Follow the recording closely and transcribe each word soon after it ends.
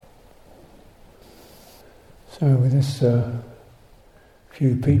So with this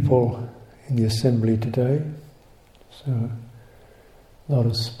few people in the assembly today, so a lot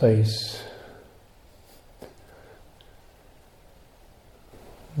of space.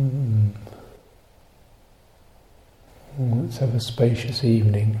 Let's have a spacious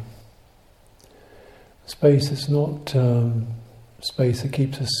evening. Space that's not space that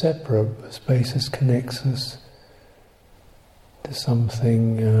keeps us separate, but space that connects us to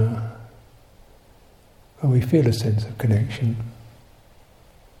something where we feel a sense of connection,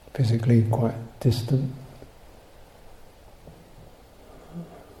 physically quite distant.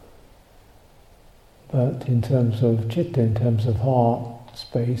 But in terms of citta, in terms of heart,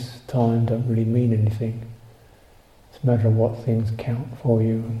 space, time don't really mean anything. It's a matter of what things count for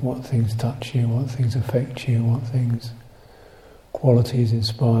you, what things touch you, what things affect you, what things, qualities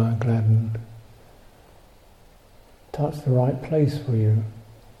inspire, gladden, touch the right place for you.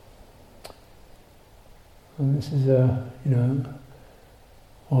 And this is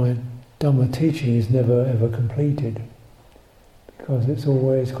why Dhamma teaching is never ever completed, because it's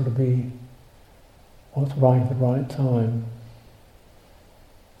always got to be what's right at the right time.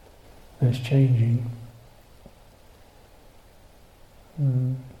 That's changing.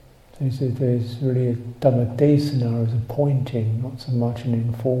 There's really a Dhamma desana as a pointing, not so much an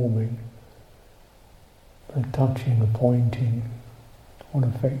informing, but a touching, a pointing. What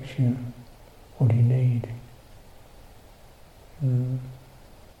affects you? What do you need?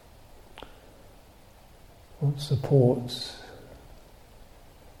 What supports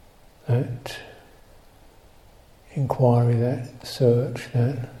that inquiry, that search,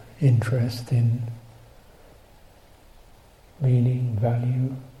 that interest in meaning,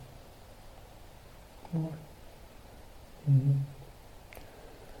 value?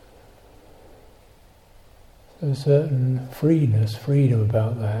 So a certain freedom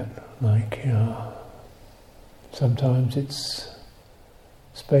about that, like sometimes it's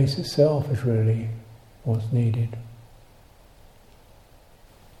space itself is really what's needed.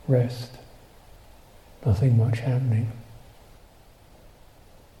 Rest, nothing much happening.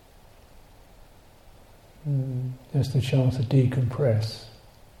 Just a chance to decompress.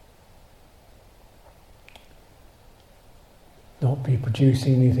 Not be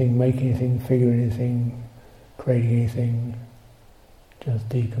producing anything, making anything, figuring anything, creating anything. Just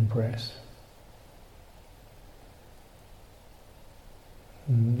decompress.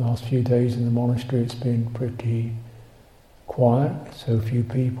 Last few days in the monastery it's been pretty quiet, so few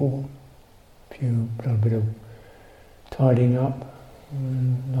people, a little bit of tidying up,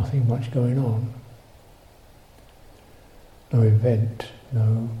 nothing much going on. No event,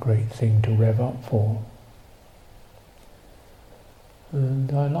 no great thing to rev up for.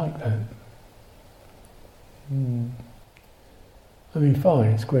 And I like that. I mean,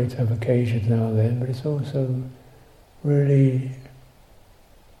 fine, it's great to have occasions now and then, but it's also really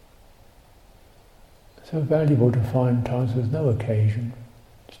so valuable to find times with no occasion.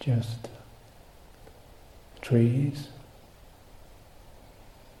 It's just trees,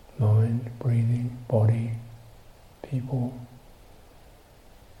 mind, breathing, body, people.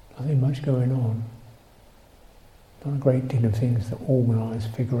 Nothing much going on. Not a great deal of things to organise,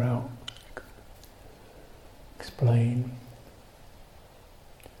 figure out, explain.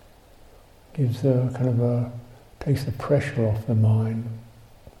 Gives takes the pressure off the mind.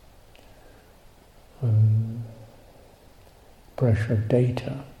 Pressure of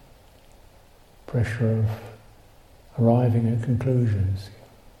data, pressure of arriving at conclusions,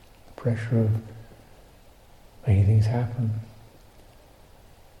 pressure of making things happen.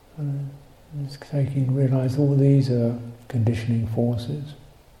 It's realise all these are conditioning forces.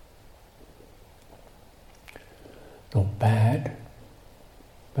 Not bad,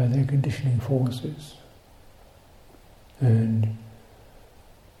 but they're conditioning forces. And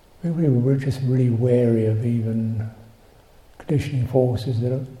we're just really wary of even conditioning forces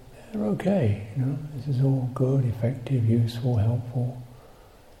that are okay, This is all good, effective, useful, helpful.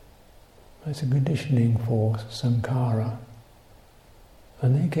 It's a conditioning force, sankhara,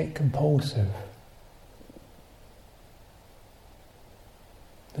 and they get compulsive.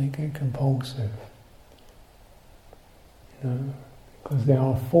 They get compulsive, because they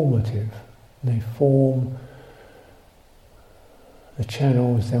are formative. They form the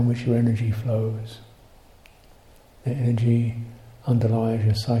channels down which your energy flows. The energy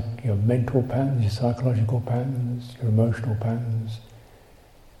underlies your mental patterns, your psychological patterns, your emotional patterns,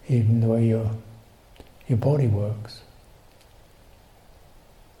 even the way your body works.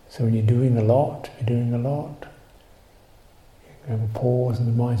 So when you're doing a lot, you have a pause and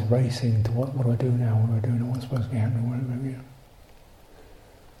the mind's racing to what do I do now, what do I do now, what's supposed to be happening,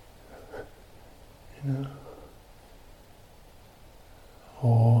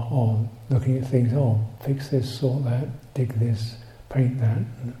 or looking at things, fix this, sort that, dig this, paint that.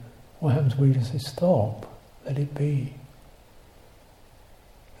 And what happens when you just say, stop, let it be?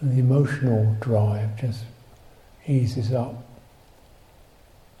 And the emotional drive just eases up.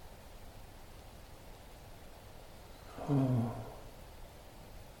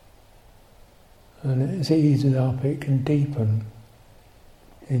 And as it eases up, it can deepen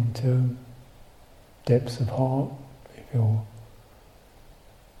into depths of heart. If you're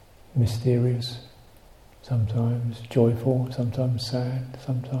mysterious, sometimes joyful, sometimes sad,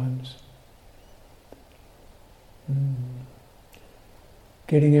 sometimes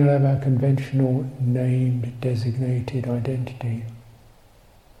getting out of our conventional named, designated identity.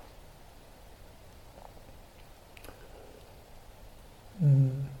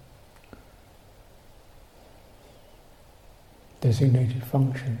 Designated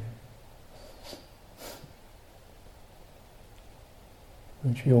function,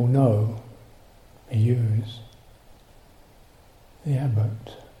 which we all know, we use. The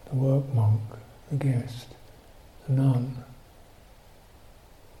abbot, the work monk, the guest, the nun,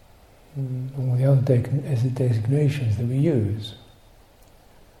 all the other designations that we use.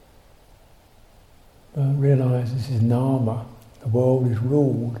 But realize this is nama. The world is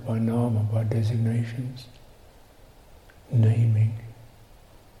ruled by nama, by designations, naming.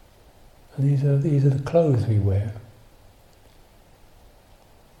 And these are the clothes we wear.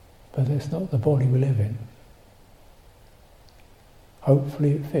 But that's not the body we live in.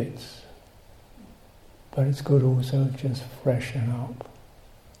 Hopefully it fits. But it's good also to just freshen up.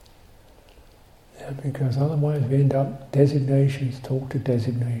 Yeah, because otherwise we end up designations talk to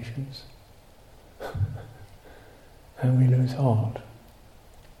designations. And we lose heart.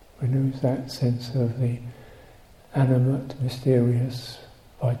 We lose that sense of the animate, mysterious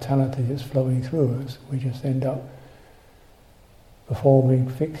vitality that's flowing through us. We just end up performing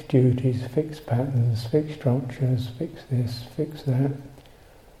fixed duties, fixed patterns, fixed structures, fix this, fix that.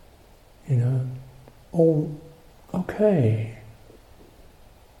 All okay,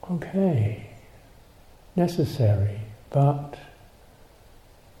 necessary, but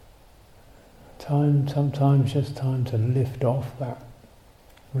sometimes just time to lift off that,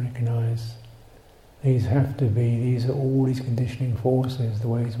 recognize these are all these conditioning forces, the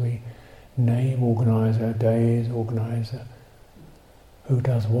ways we name, organise our days, organise who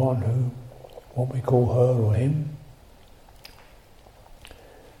does what we call her or him,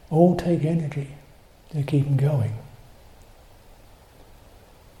 all take energy to keep them going.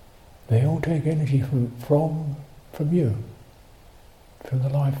 They all take energy from you, from the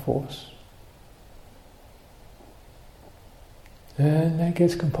life force. And that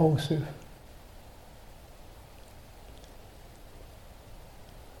gets compulsive.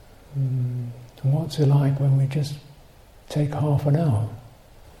 And what's it like when we just take half an hour,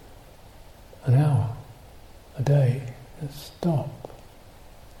 a day, and stop.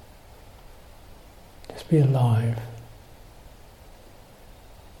 Just be alive.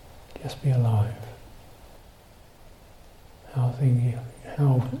 Just be alive. How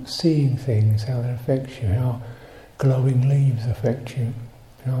seeing things, how that affects you, how glowing leaves affect you,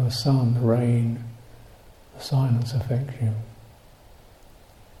 how the sun, the rain, the silence affect you.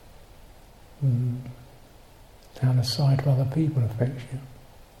 How the sight of other people affects you.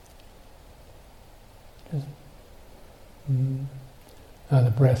 Just, how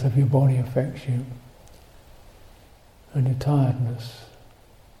the breath of your body affects you. And your tiredness.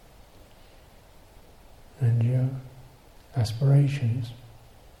 And your aspirations.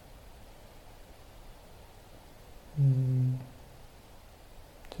 So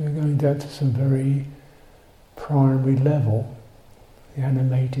we're going down to some very primary level, the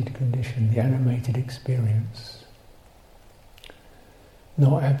animated condition, the animated experience.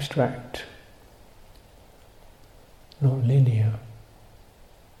 Not abstract, not linear,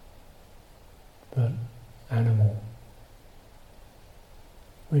 but animal,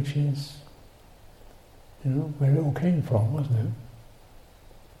 which is, where it all came from, wasn't it?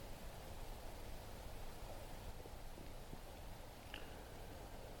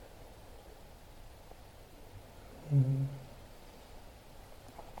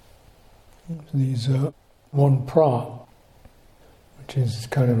 These one prat, which is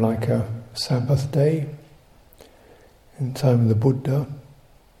kind of like a Sabbath day in the time of the Buddha.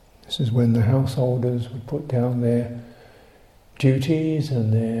 This is when the householders would put down their duties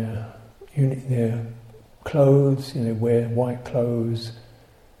and their clothes, wear white clothes,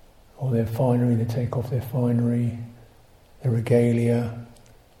 or their finery, they take off their finery, their regalia,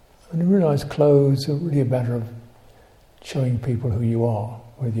 and you realise clothes are really a matter of showing people who you are,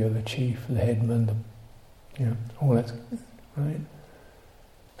 whether you're the chief, the headman, all that, right?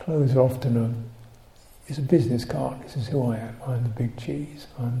 Clothes are often it's a business card. This is who I am. I'm the big cheese.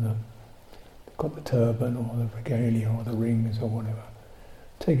 Got the turban or the regalia or the rings or whatever.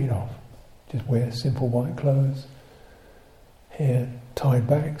 Take it off. Just wear simple white clothes. Hair tied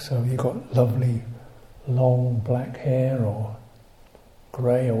back, so you've got lovely long black hair or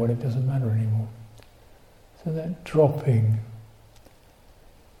grey or whatever, it doesn't matter anymore. So that dropping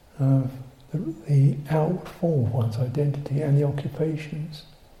of the outward form of one's identity and the occupations.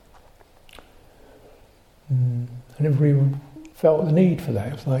 I never even felt the need for that.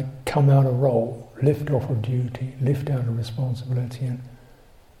 It was like come out of role, lift off of duty, lift out of responsibility and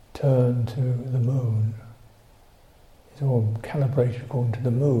turn to the moon. It's all calibrated according to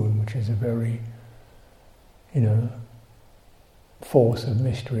the moon, which is a very, force of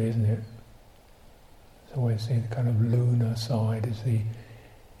mystery, isn't it? So always see the kind of lunar side as the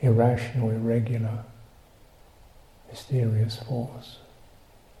irrational, irregular, mysterious force.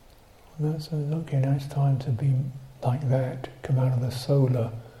 And that says, okay, now it's time to be like that, come out of the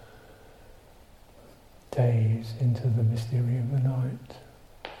solar days into the mystery of the night.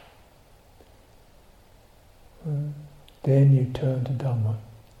 And then you turn to Dhamma.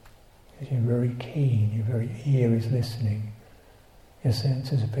 Because you're very keen, your very ear is listening, your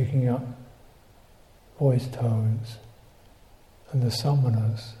senses are picking up voice tones, and the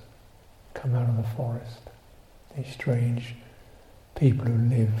summoners come out of the forest, these strange people who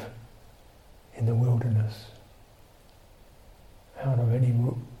live in the wilderness, out of any,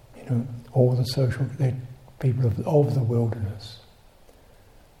 all the social, they're people of the wilderness.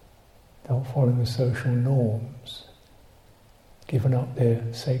 They're not following the social norms, given up their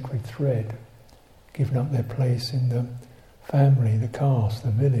sacred thread, given up their place in the family, the caste,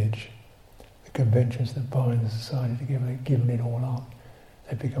 the village, the conventions that bind the society together. They've given it all up.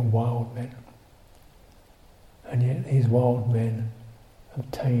 They become wild men. And yet these wild men have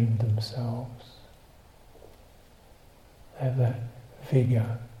tamed themselves. They have that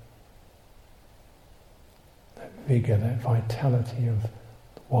vigour, that vitality of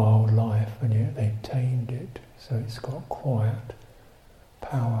wild life, and yet they've tamed it, so it's got quiet,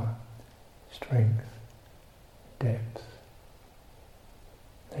 power, strength, depth.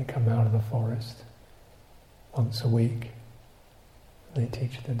 They come out of the forest once a week, and they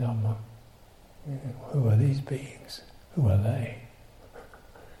teach the Dhamma. Who are these beings? Who are they?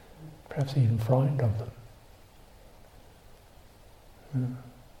 Perhaps even frightened of them.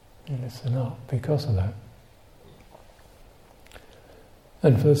 You listen up because of that.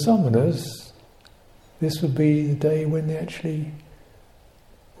 And for the summoners, this would be the day when they actually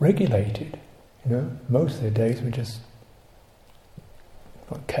regulated. Most of their days were just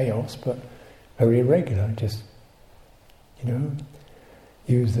not chaos, but very irregular. Just,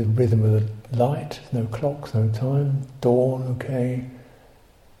 use the rhythm of the light. No clocks, no time. Dawn, okay.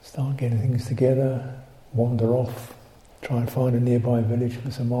 Start getting things together. Wander off. Try and find a nearby village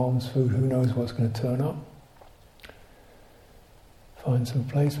for some alms food. Who knows what's going to turn up? Find some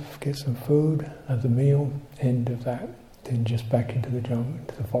place, get some food, have the meal, end of that, then just back into the jungle,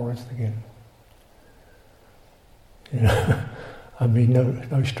 into the forest again.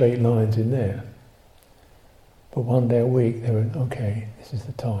 No straight lines in there. But one day a week, they went, okay, this is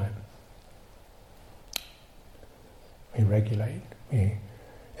the time. We regulate.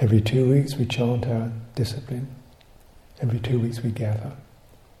 Every 2 weeks we chant our discipline. Every 2 weeks we gather,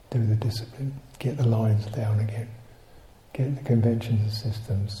 do the discipline, get the lines down again. Get the conventions and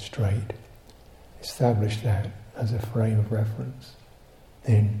systems straight, establish that as a frame of reference.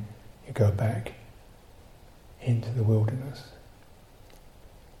 Then you go back into the wilderness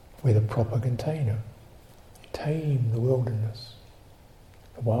with a proper container. You tame the wilderness,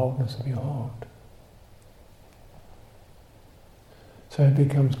 the wildness of your heart. So it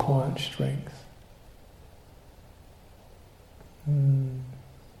becomes quiet strength,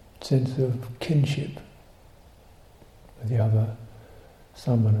 sense of kinship with the other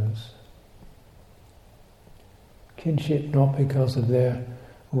summoners. Kinship not because of their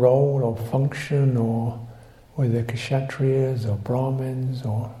role or function or whether they're kshatriyas or brahmins,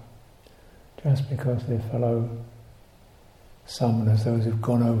 or just because they're fellow summoners, those who've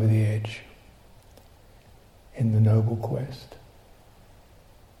gone over the edge in the noble quest.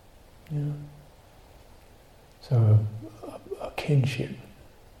 So a kinship,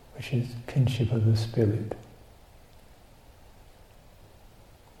 which is kinship of the spirit.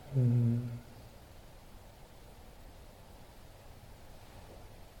 And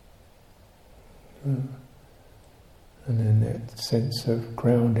then that sense of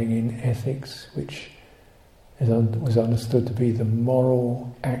grounding in ethics, which was understood to be the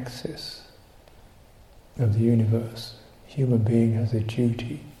moral axis of the universe. human being has a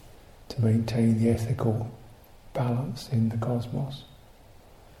duty to maintain the ethical balance in the cosmos.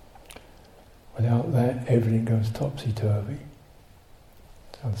 Without that, everything goes topsy-turvy.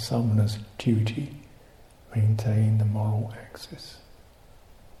 So the summoner's duty, maintain the moral axis.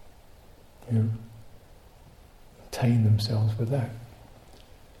 Maintain themselves with that.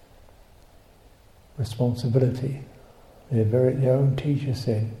 Responsibility. Their own teacher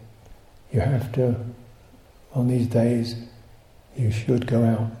said, you have to, on these days, you should go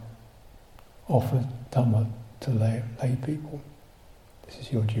out, offer Dhamma to lay people. This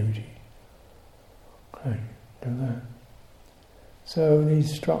is your duty. Okay, do that. So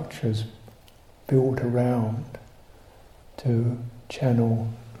these structures built around to channel,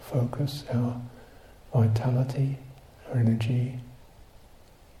 focus our vitality, our energy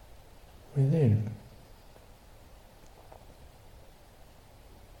within.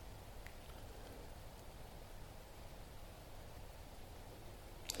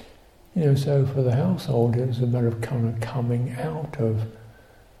 So for the household, it was a matter of kind of coming out of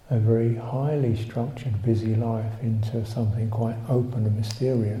a very highly structured, busy life into something quite open and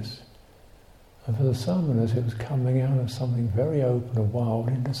mysterious. And for the samanas, it was coming out of something very open and wild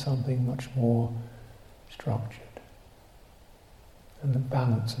into something much more structured. And the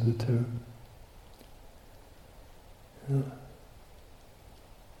balance of the two.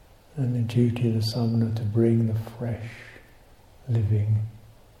 And the duty of the samana to bring the fresh, living,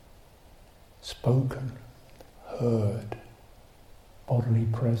 spoken, heard, bodily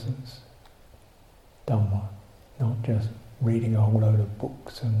presence, Dhamma, not just reading a whole load of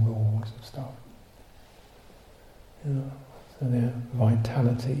books and rules and stuff. So their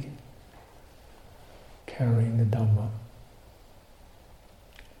vitality, carrying the Dhamma.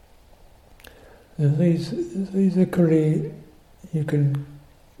 And these are clearly, you can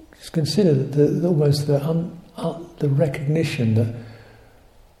just consider that almost the recognition that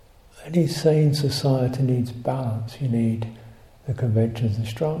any sane society needs balance. You need the conventions and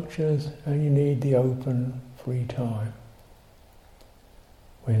structures, and you need the open, free time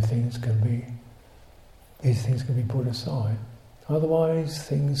where these things can be put aside. Otherwise,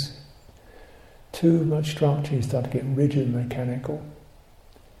 too much structure, you start to get rigid and mechanical,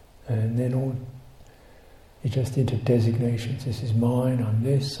 and then you're just into designations. This is mine, I'm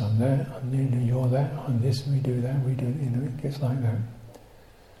this, I'm that, you're that, I'm this, we do that, we do, it gets like that.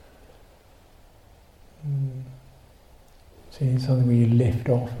 So you need something where you lift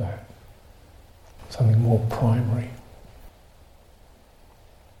off that, something more primary.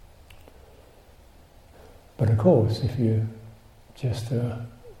 But of course, if you just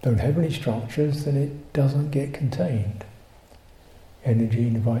don't have any structures, then it doesn't get contained. Energy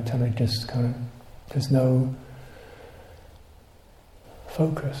and vitality just kind of, there's no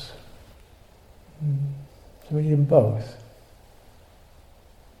focus. So we need them both.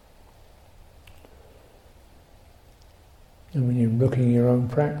 And when you're looking at your own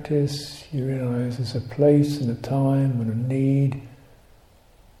practice, you realise there's a place and a time and a need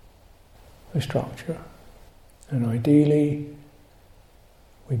for structure. And ideally,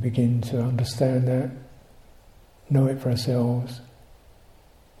 we begin to understand that, know it for ourselves,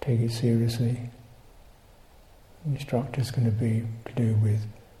 take it seriously. And the structure is going to be to do with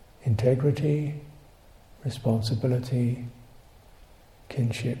integrity, responsibility,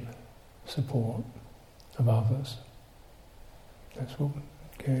 kinship, support of others. That's what,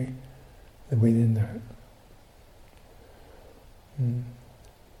 within that. And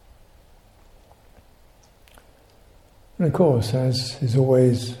of course, as has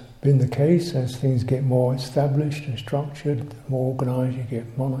always been the case, as things get more established and structured, more organised, you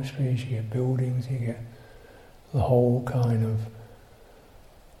get monasteries, you get buildings, you get the whole kind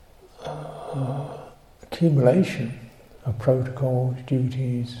of accumulation of protocols,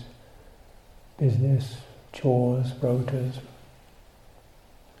 duties, business, chores, rotas,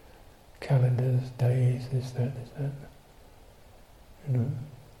 calendars, days, this, that.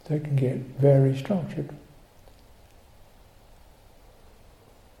 They can get very structured.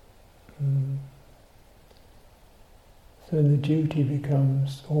 So the duty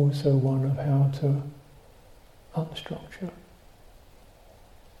becomes also one of how to unstructure.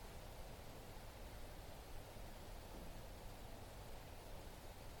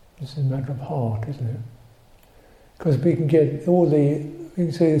 This is a matter of heart, isn't it? Because we can get you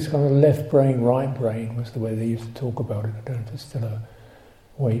can see this kind of left brain, right brain was the way they used to talk about it. I don't know if it's still a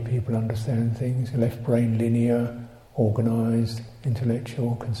way people understand things. Left brain linear, organised,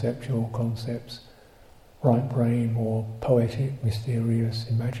 intellectual, conceptual concepts. Right brain more poetic, mysterious,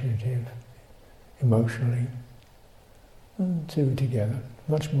 imaginative, emotionally. And two together.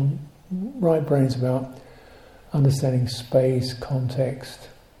 Much more. Right brain's about understanding space, context,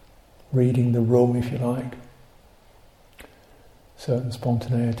 reading the room if you like, certain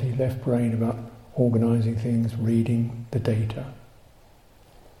spontaneity, left brain about organising things, reading the data,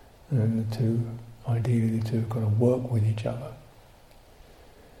 and the two, ideally the two have got to work with each other.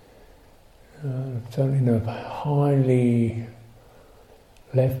 Certainly in a highly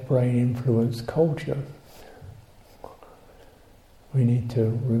left brain influenced culture, we need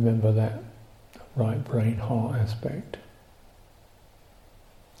to remember that right brain heart aspect.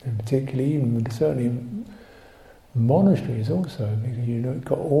 And particularly, certainly in monasteries also, because you've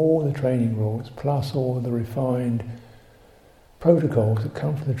got all the training rules, plus all the refined protocols that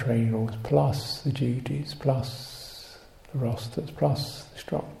come from the training rules, plus the duties, plus the rosters, plus the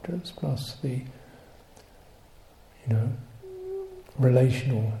structures, plus the,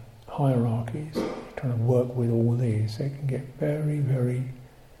 relational hierarchies, trying to work with all these. They can get very, very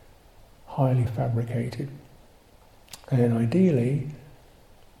highly fabricated. And ideally,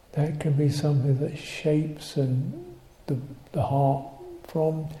 that can be something that shapes and the heart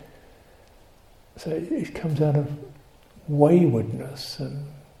from, so it comes out of waywardness and,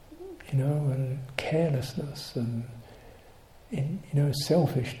 and carelessness and,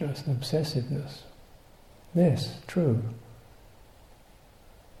 selfishness and obsessiveness. Yes, true.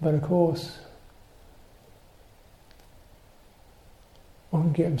 But of course, one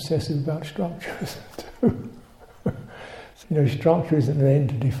can get obsessive about structures too. Structure isn't an end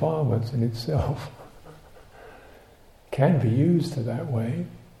to defilements in itself. Can be used to that way,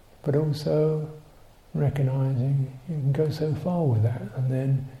 but also recognising you can go so far with that, and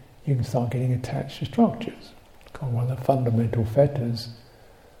then you can start getting attached to structures. Kind of one of the fundamental fetters,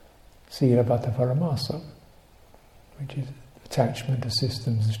 Sila Bhatta Paramasa, which is attachment to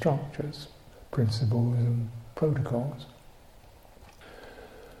systems and structures, principles and protocols.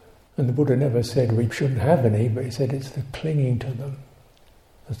 And the Buddha never said we shouldn't have any, but he said it's the clinging to them.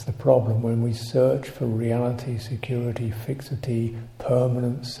 That's the problem when we search for reality, security, fixity,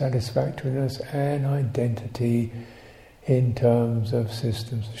 permanence, satisfactoriness and identity in terms of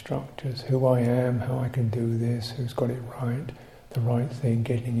systems and structures. Who I am, how I can do this, who's got it right, the right thing,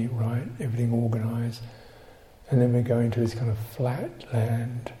 getting it right, everything organised. And then we go into this kind of flat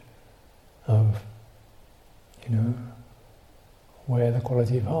land of, where the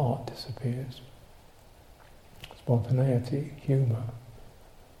quality of heart disappears. Spontaneity, humour,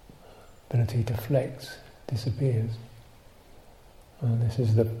 ability to flex disappears. And this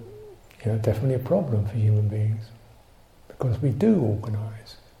is definitely a problem for human beings, because we do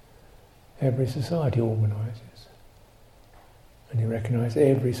organise. Every society organises. And you recognise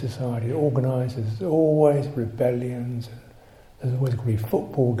every society organises, there's always rebellions, and there's always going to be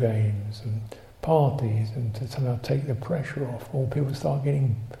football games and parties, and to somehow take the pressure off, all people start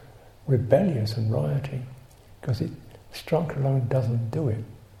getting rebellious and rioting, because structure alone doesn't do it.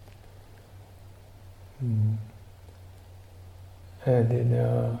 And in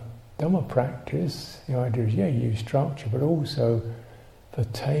our Dhamma practice, the idea is, you use structure, but also for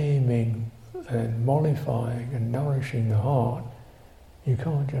taming and mollifying and nourishing the heart, you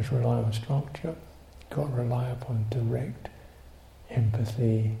can't just rely on structure. You've got to rely upon direct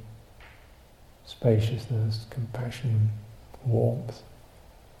empathy, spaciousness, compassion, warmth,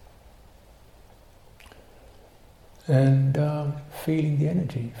 and feeling the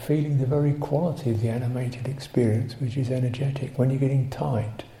energy, feeling the very quality of the animated experience, which is energetic. When you're getting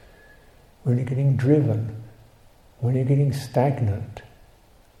tight, when you're getting driven, when you're getting stagnant,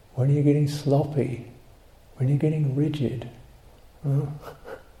 when you're getting sloppy, when you're getting rigid, you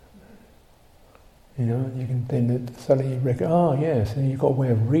can then suddenly recognize, and you've got a way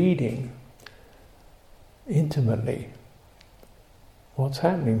of reading intimately what's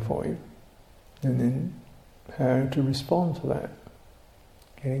happening for you, and then how to respond to that.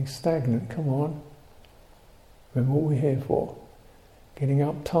 Getting stagnant, come on, remember what we're here for. Getting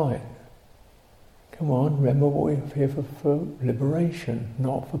uptight, come on, remember what we're here for liberation,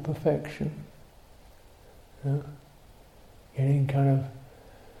 not for perfection. Getting kind of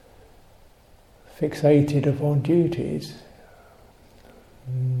fixated upon duties,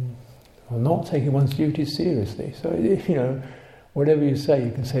 or not taking one's duties seriously. So, whatever you say,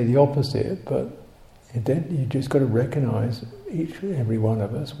 you can say the opposite, but then you just got to recognise, each and every one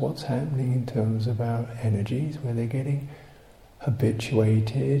of us, what's happening in terms of our energies, where they're getting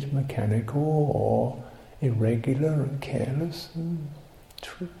habituated, mechanical, or irregular and careless, and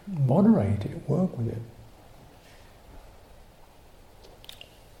moderate it, work with it.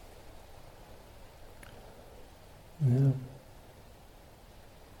 Yeah.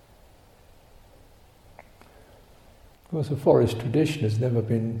 Of course, the forest tradition has never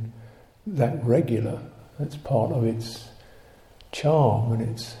been that regular, That's part of its charm and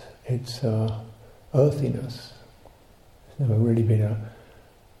its earthiness. It's never really been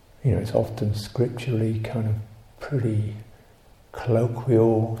it's often scripturally kind of pretty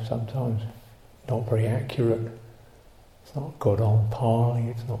colloquial, sometimes not very accurate. It's not good on Pali,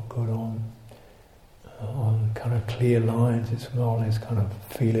 it's not good on kind of clear lines. It's more or less kind of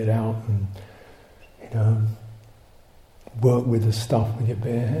feel it out and work with the stuff with your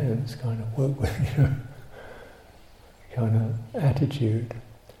bare hands, kind of work with kind of attitude,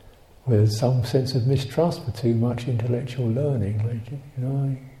 with some sense of mistrust for too much intellectual learning.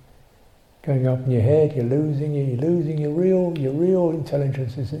 Like, going up in your head, you're losing your real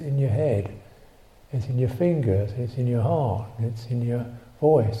intelligence isn't in your head. It's in your fingers, it's in your heart, it's in your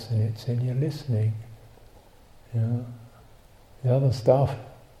voice, and it's in your listening. The other stuff,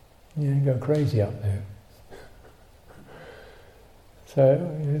 you go crazy up there.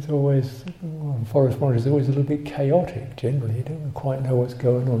 So it's always, forest wandering is always a little bit chaotic generally. You don't quite know what's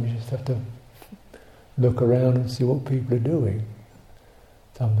going on, you just have to look around and see what people are doing.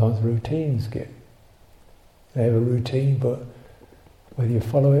 Sometimes routines they have a routine, but whether you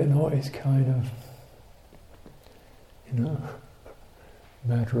follow it or not, it's kind of, a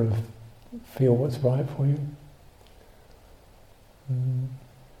matter of feel what's right for you. And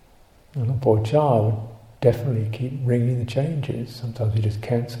a poor child would definitely keep bringing the changes. Sometimes you just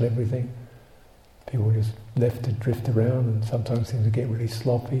cancel everything. People are just left to drift around, and sometimes things will get really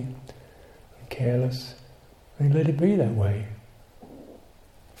sloppy and careless. And let it be that way.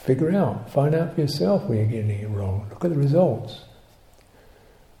 Find out for yourself when you're getting it wrong. Look at the results.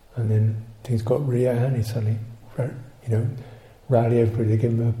 And then things got really out of hand, suddenly, rally everybody,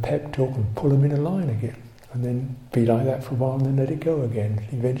 give them a pep talk and pull them in a line again. And then be like that for a while and then let it go again.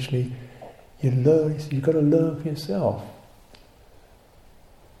 Eventually you learn, you've got to learn for yourself.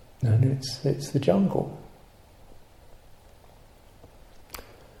 And it's the jungle.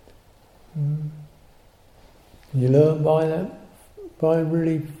 You learn by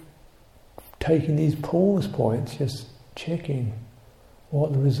really taking these pause points, just checking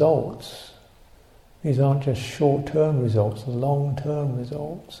what the results. These aren't just short-term results, long-term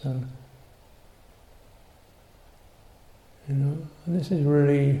results, and and this is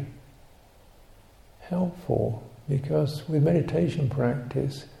really helpful, because with meditation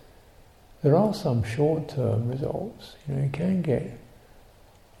practice there are some short-term results. You can get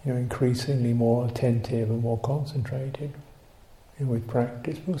increasingly more attentive and more concentrated with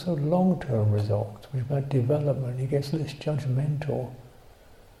practice, but also long-term results, which about development. It gets less judgmental,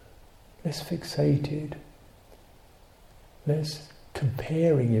 less fixated, less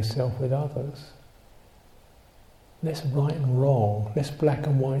comparing yourself with others, less right and wrong, less black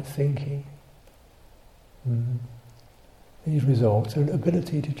and white thinking. These results are an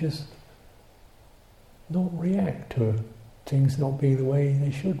ability to just not react to things not being the way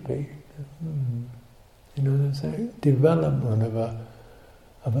they should be. There's a development of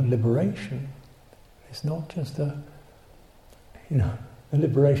a liberation. It's not just the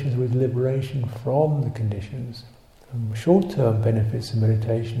liberation is with liberation from the conditions. Short-term benefits of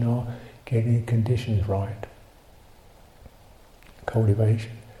meditation are getting the conditions right,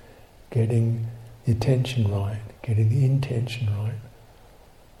 cultivation, getting the attention right, getting the intention right.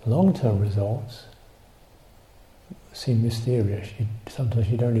 Long-term results seem mysterious. Sometimes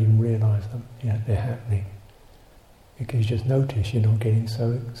you don't even realise them, yet they're happening. Because you just notice you're not getting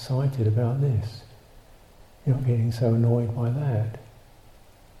so excited about this. You're not getting so annoyed by that.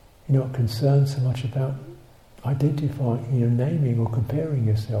 You're not concerned so much about identifying, naming or comparing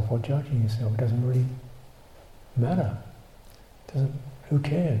yourself or judging yourself. It doesn't really matter. Who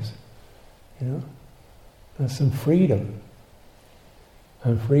cares? There's some freedom.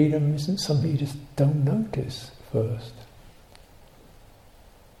 And freedom isn't something you just don't notice first.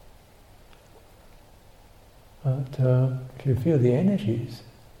 But if you feel the energies,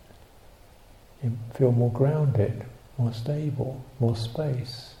 you feel more grounded, more stable, more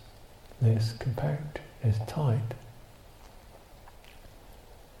space, less compact, less tight,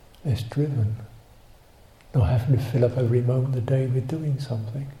 less driven, not having to fill up every moment of the day with doing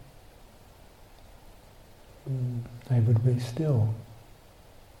something. They would be still,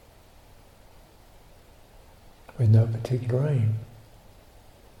 with no particular aim.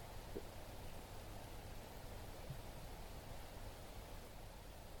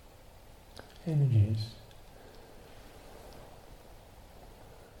 Energies.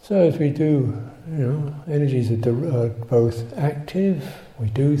 So as we do, energies are both active, we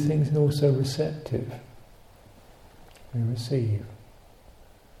do things, and also receptive. We receive.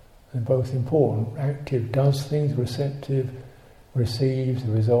 They're both important. Active does things, receptive receives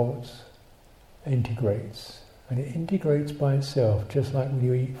the results. integrates. And it integrates by itself, just like when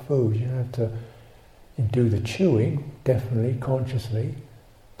you eat food. You don't have to do the chewing, definitely, consciously,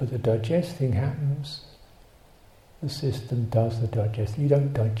 but the digesting happens. The system does the digesting. You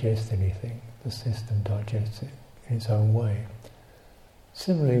don't digest anything. The system digests it in its own way.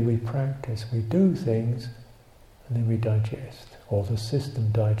 Similarly, we practice. We do things and then we digest. Or the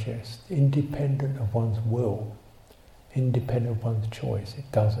system digests, independent of one's will, independent of one's choice.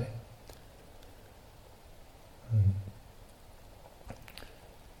 It does it.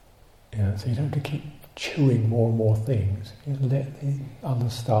 Yeah, so you don't have to keep chewing more and more things. You let the other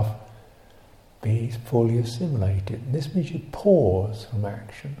stuff be fully assimilated. And this means you pause from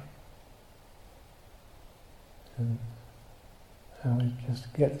action. And how we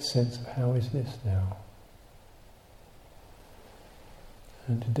just get a sense of how is this now?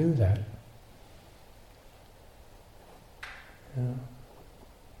 And to do that,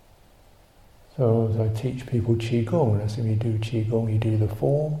 So as I teach people Qigong, and I say when you do Qigong, you do the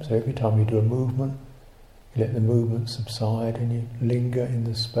form. So every time you do a movement, you let the movement subside and you linger in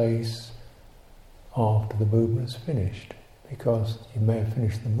the space after the movement's finished. Because you may have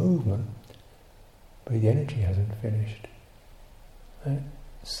finished the movement, but the energy hasn't finished. That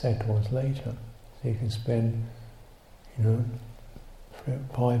settles later. So you can spend,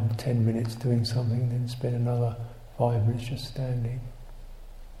 5-10 minutes doing something, then spend another 5 minutes just standing,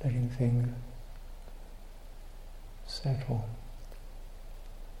 letting things settle.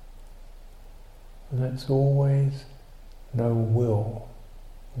 And that's always no will,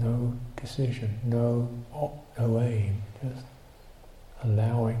 no decision, no aim, just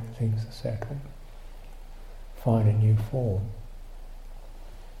allowing things to settle, find a new form.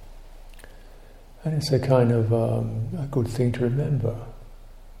 And it's a kind of a good thing to remember,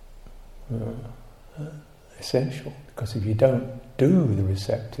 essential, because if you don't do the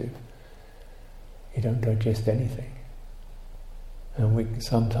receptive, you don't digest anything. And we can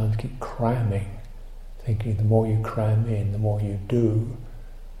sometimes keep cramming, thinking the more you cram in, the more you do,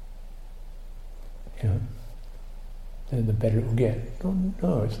 then the better it will get.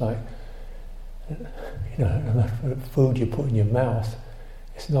 No, it's like, no matter what food you put in your mouth,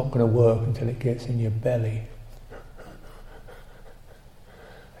 it's not going to work until it gets in your belly.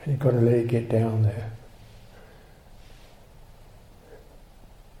 And you've got to let it get down there.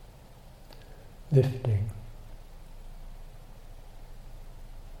 Lifting.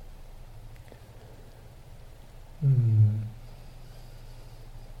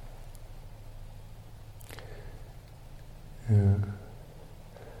 Yeah.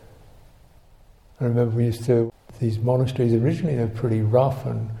 I remember we used to, these monasteries originally they were pretty rough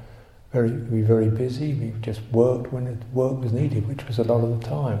and very busy. We just worked when work was needed, which was a lot of the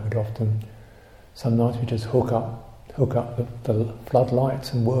time. We'd often, some nights we just hook up the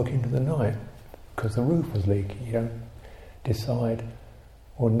floodlights and work into the night because the roof was leaking. You don't decide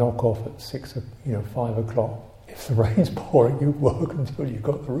or knock off at 5 o'clock. If the rain's pouring, you work until you've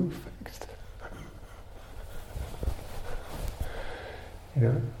got the roof fixed.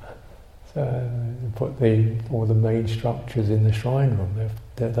 So put all the main structures in the shrine room.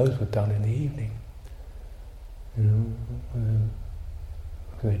 Those were done in the evening.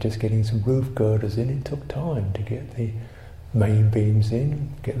 They're just getting some roof girders in. It took time to get the main beams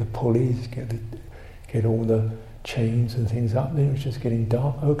in, get the pulleys, get all the chains and things up. Then it was just getting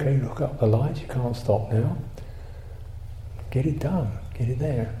dark. Okay, look up the lights. You can't stop now. Get it done. Get it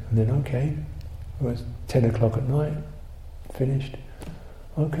there. And then okay, it was 10 o'clock at night. Finished.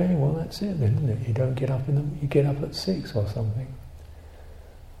 Okay, well that's it then, isn't it? You don't get up you get up at 6 or something.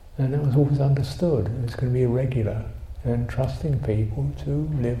 And that was always understood. It was going to be irregular and trusting people to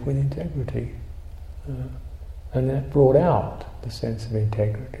live with integrity. And that brought out the sense of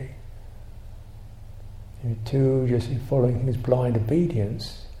integrity. If you're just following things blind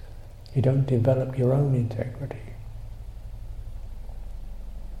obedience, you don't develop your own integrity.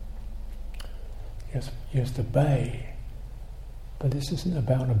 You just obey. But this isn't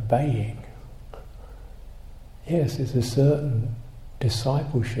about obeying. Yes, it's a certain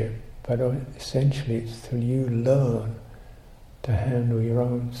discipleship, but essentially it's till you learn to handle your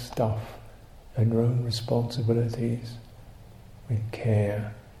own stuff and your own responsibilities with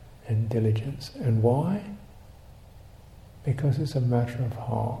care and diligence. And why? Because it's a matter of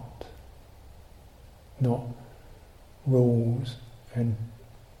heart, not rules and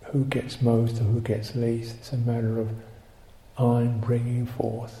who gets most or who gets least. It's a matter of I'm bringing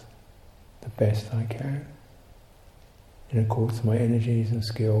forth the best I can in accordance with my energies and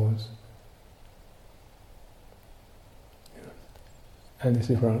skills. And this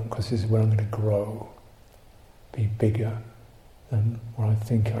is where I'm going to grow, be bigger than what I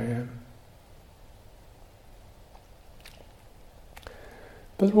think I am.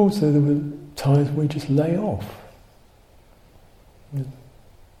 But also there were times we just lay off.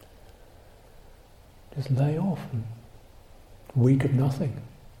 Just lay off, and week of nothing.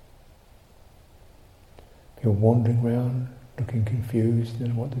 People wandering around, looking confused,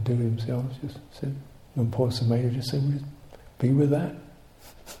 didn't know what to do with themselves, just said, and poor Sumedho just said, well, just be with that.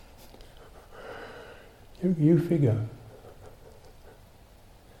 You figure.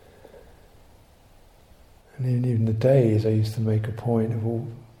 And then even the days, I used to make a point of all,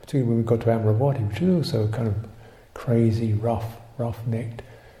 particularly when we got to Amaravati, which is also a kind of crazy, rough-necked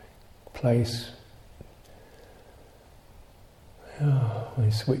place. We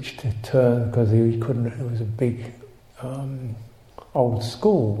switched to turn because he couldn't. It was a big old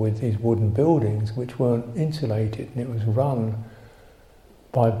school with these wooden buildings which weren't insulated, and it was run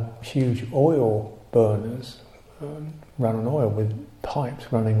by huge oil burners, run on oil with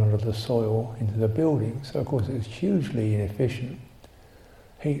pipes running under the soil into the building. So of course it was hugely inefficient.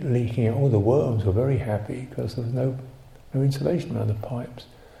 Heat leaking out. All the worms were very happy because there was no insulation around the pipes.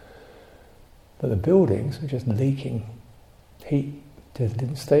 But the buildings were just leaking. Heat just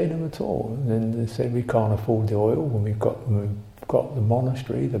didn't stay in them at all. And then they said, we can't afford the oil when we've got the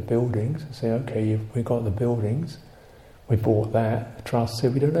monastery, the buildings. They say, okay, we've got the buildings, we bought that. The trust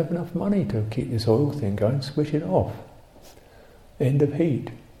said, we don't have enough money to keep this oil thing going, switch it off. End of heat.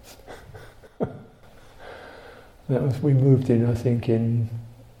 We moved in, I think, in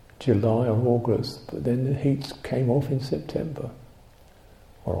July or August, but then the heat came off in September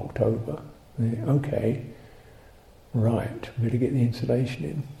or October. Okay. Right, we better get the insulation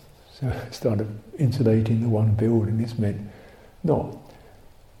in. So I started insulating the one building. This meant not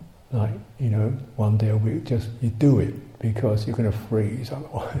like, one day a week, just you do it because you're going to freeze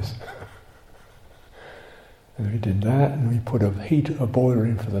otherwise. And we did that, and we put a boiler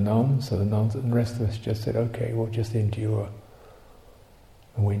in for the nuns, so the nuns and the rest of us just said, okay, we'll just endure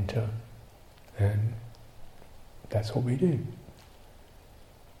the winter. And that's what we did.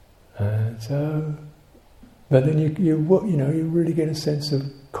 And so... But then you really get a sense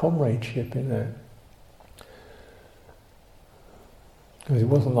of comradeship in that. Because it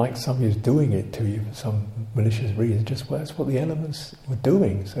wasn't like somebody was doing it to you for some malicious reason, just that's what the elements were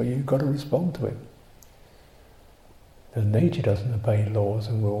doing, so you've got to respond to it. The nature doesn't obey laws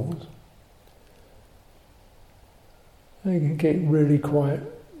and rules. And it can get really quite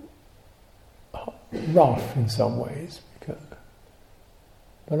rough in some ways.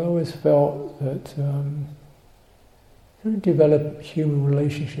 But I always felt that develop human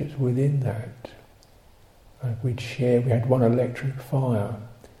relationships within that. Like we had one electric fire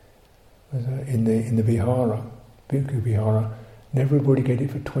in the vihara, Bhikkhu vihara, and everybody get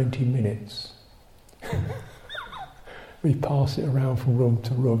it for 20 minutes. We pass it around from room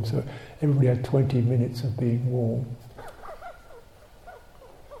to room, so everybody had 20 minutes of being warm.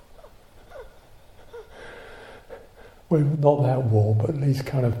 Well, not that warm, but at least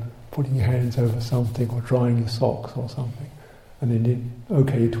kind of putting your hands over something or drying your socks or something. And then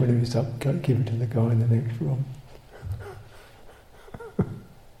okay, 20 minutes up, give it to the guy in the next room.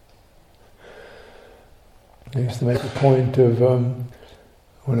 I used to make a point of,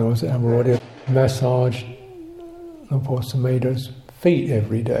 when I was at Amaravati, massage Lord Sumedho's feet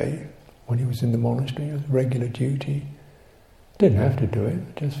every day when he was in the monastery. It was regular duty. Didn't have to do it,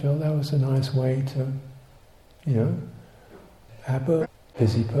 I just felt that was a nice way to, Abba,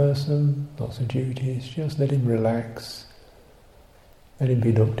 busy person, lots of duties, just let him relax, let him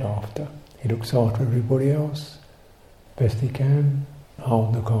be looked after. He looks after everybody else, best he can,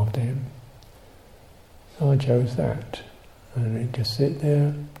 I'll look after him. So I chose that, and he'd just sit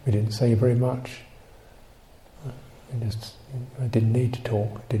there, we didn't say very much, I didn't need to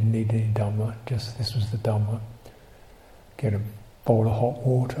talk, didn't need any Dhamma, just this was the Dhamma. Get a bowl of hot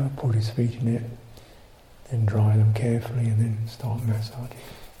water, put his feet in it, then dry them carefully and then start massaging.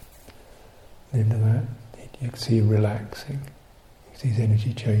 At the end of that, you can see him relaxing, you see his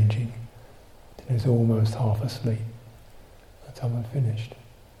energy changing, then he's almost half asleep. That's how I finished.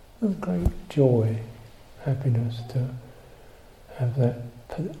 It was great joy, happiness to have that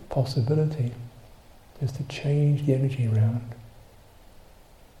possibility, just to change the energy around.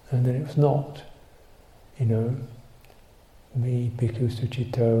 And then it was not, me, Bhikkhu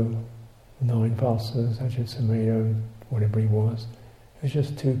Sucitto, 9 Vassas, Ajahn Sucitto, whatever he was. It was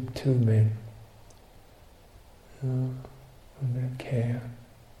just two men. A bit of care.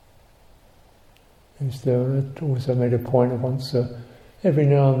 I also made a point of once, every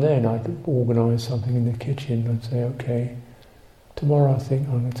now and then I'd organise something in the kitchen. I'd say, okay, tomorrow I think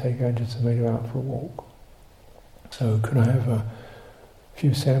I'm going to take Ajahn Sucitto out for a walk. So can I have a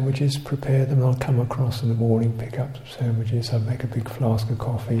few sandwiches, prepare them, I'll come across in the morning, pick up some sandwiches, I'll make a big flask of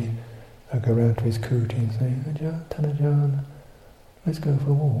coffee, I'll go round to his kuti and say, Ajahn, Ajahn, let's go for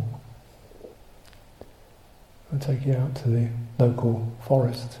a walk. I'll take you out to the local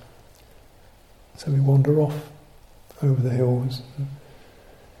forest. So we wander off over the hills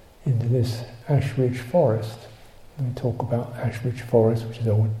into this ash-rich forest. And we talk about ash-rich forest, which is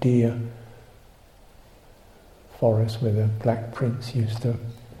an old deer forest where the Black Prince used to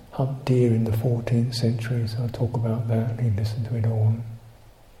hunt deer in the 14th century. So I'll talk about that and you listen to it all.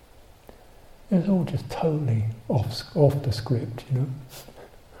 It's all just totally off the script, you know.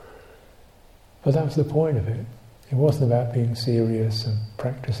 But that was the point of it. It wasn't about being serious and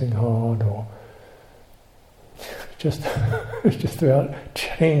practicing hard, or it's just about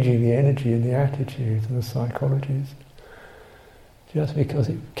changing the energy and the attitudes and the psychologies. Just because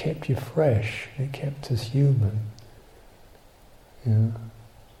it kept you fresh, it kept us human. You know?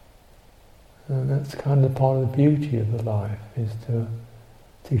 And that's kind of part of the beauty of the life, is to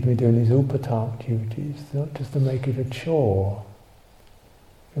particularly doing these upatak duties, not just to make it a chore.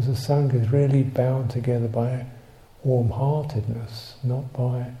 Because the Sangha is really bound together by warm-heartedness, not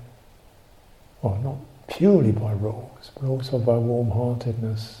purely by rules, but also by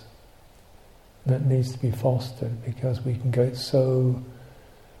warm-heartedness. That needs to be fostered, because we can get so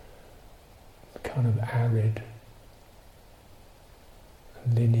kind of arid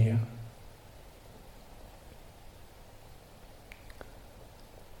and linear.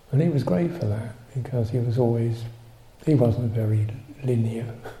 And he was great for that, because he wasn't very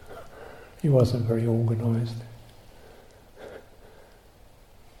linear. He wasn't very organised.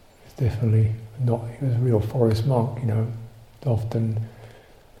 Definitely not. He was a real forest monk, you know. Often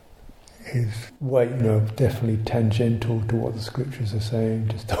his way, you know, definitely tangential to what the scriptures are saying,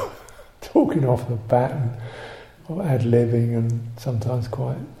 just talking off the bat or ad-libbing, and sometimes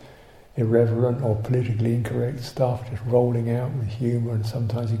quite irreverent or politically incorrect stuff, just rolling out with humour, and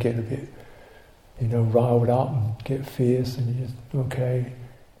sometimes you get a bit, you know, riled up and get fierce, and you just, okay,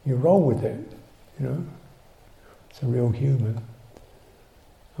 you roll with it, you know. It's a real human.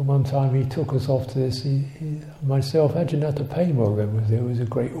 And one time he took us off to this, myself, Ajahn was there, he was a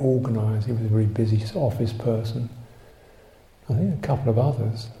great organiser, he was a very busy office person. I think a couple of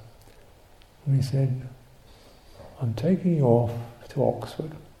others. And he said, I'm taking you off to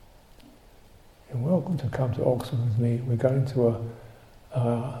Oxford. You're welcome to come to Oxford with me. We're going to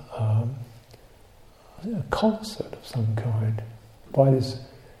a concert of some kind by this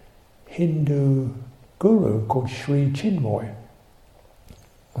Hindu guru called Sri Chinmoy.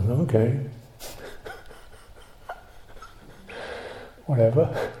 I said, okay.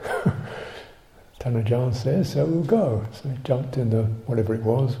 Whatever. Ajahn says, so we'll go. So we jumped in the, whatever it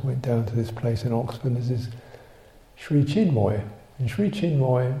was, went down to this place in Oxford. There's this Sri Chinmoy. And Sri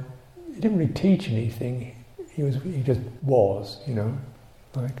Chinmoy, he didn't really teach anything. He just was, you know.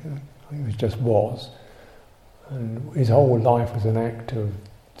 He just was. And his whole life was an act of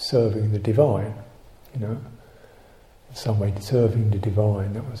serving the divine, you know. In some way, serving the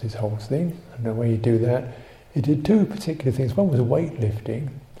divine, that was his whole thing. And the way he do that, he did two particular things. One was weightlifting,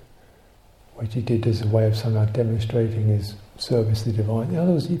 which he did as a way of somehow demonstrating his service to the divine. The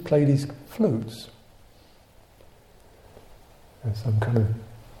other was he played his flutes. And some kind of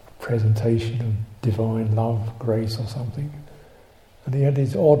presentation of divine love, grace or something. And he had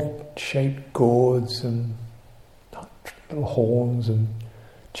these odd-shaped gourds and little horns and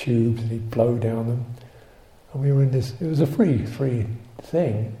tubes, and he'd blow down them. And we were in this, it was a free thing,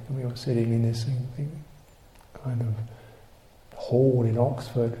 and we were sitting in this kind of hall in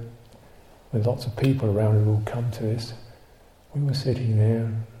Oxford with lots of people around who would come to this. We were sitting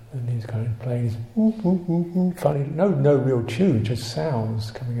there, and he's kind of playing his funny, no real tune, just sounds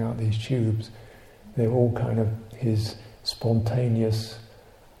coming out of these tubes. They're all kind of his spontaneous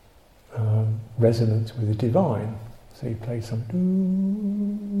resonance with the divine. So he plays some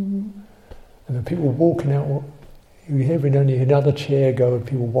and the people walking out, you hear only another chair go and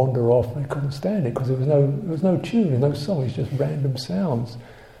people wander off, and they couldn't stand it because there was no tune and no song, it's just random sounds.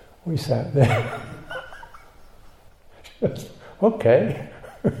 We sat there. Just, okay.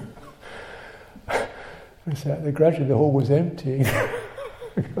 We sat there, gradually the hall was emptying.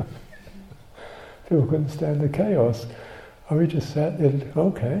 People couldn't stand the chaos. And we just sat there,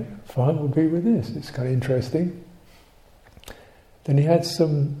 okay, fine, we'll be with this. It's kind of interesting. Then he had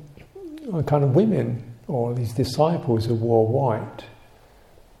some kind of women, or these disciples who wore white.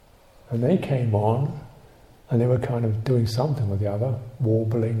 And they came on, and they were kind of doing something or the other,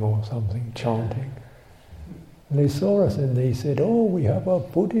 warbling or something, chanting. And they saw us and they said, oh, we have a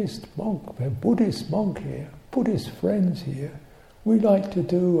Buddhist monk here, Buddhist friends here. we like to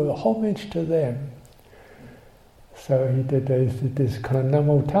do a homage to them. So they did this kind of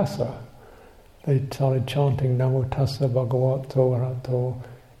Namo Tassa. They started chanting Namo Tassa Bhagavato Arahato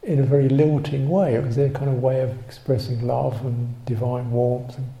in a very lilting way. It was their kind of way of expressing love and divine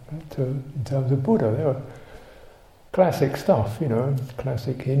warmth in terms of Buddha. They were classic stuff,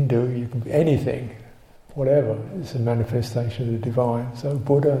 classic Hindu. You can be anything, whatever. It's a manifestation of the divine. So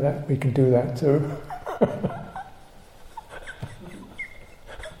Buddha, we can do that too.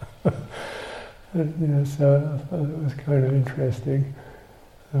 So it was kind of interesting.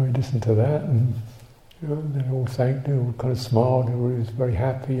 And we listened to that, and they all thanked him, all kind of smiled, and he was very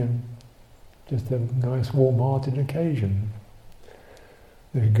happy, and just a nice, warm-hearted occasion.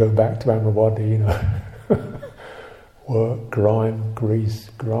 Then we go back to Amaravati, work, grime, grease,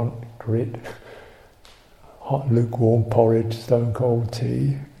 grunt, grit, hot, lukewarm porridge, stone-cold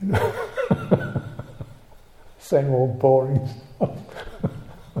tea, same old boring stuff.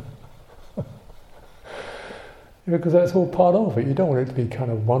 Because that's all part of it. You don't want it to be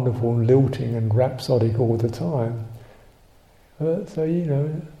kind of wonderful and lilting and rhapsodic all the time. So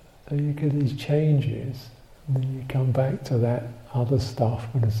you get these changes, and then you come back to that other stuff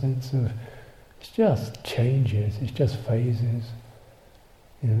with a sense of it's just changes, it's just phases.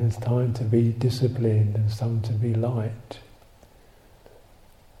 There's time to be disciplined and some to be light.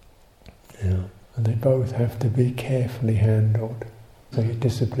 And they both have to be carefully handled. So your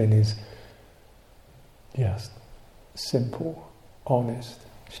discipline is just simple, honest,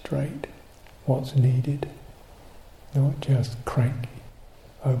 straight, what's needed, not just cranky,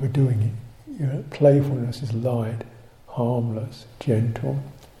 overdoing it. Playfulness is light, harmless, gentle,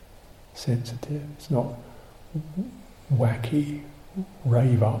 sensitive. It's not wacky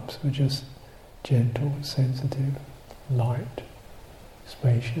rave-ups, but just gentle, sensitive, light,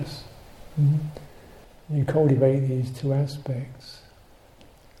 spacious. You cultivate these two aspects.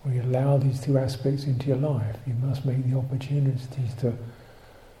 When you allow these two aspects into your life, you must make the opportunities to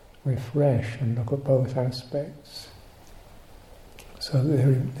refresh and look at both aspects. So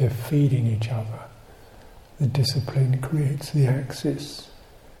they're feeding each other. The discipline creates the axis.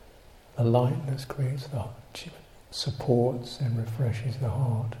 The lightness creates supports and refreshes the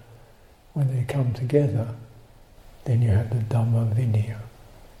heart. When they come together, then you have the Dhamma Vinaya.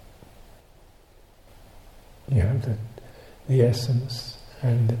 You have the essence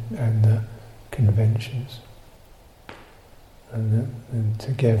and the conventions, and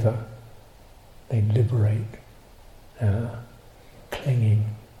together they liberate our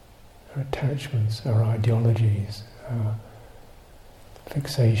clinging, our attachments, our ideologies, our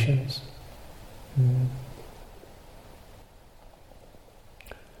fixations.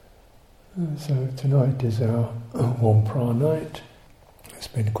 So tonight is our Om Pra night. It's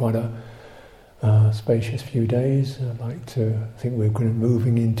been quite a spacious few days. I think we're going to be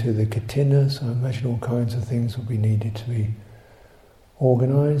moving into the Katina, so I imagine all kinds of things will be needed to be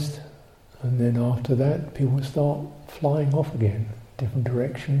organised, and then after that people will start flying off again, different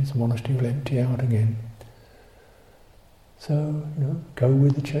directions. The monastery will empty out again. So, go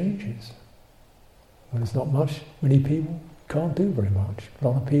with the changes. When there's not many people, you can't do very much. A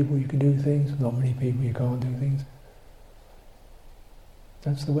lot of people you can do things, not many people you can't do things.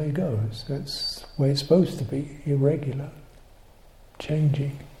 That's the way it goes. That's the way it's supposed to be, irregular,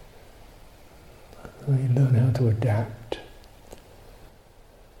 changing. You learn how to adapt.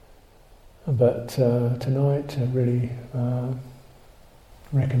 But tonight I really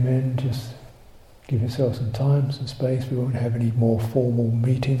recommend just give yourself some time, some space. We won't have any more formal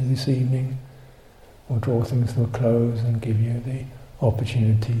meetings this evening. We'll draw things to a close and give you the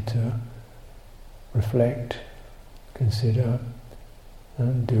opportunity to reflect, consider,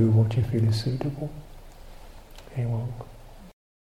 and do what you feel is suitable. Anyone?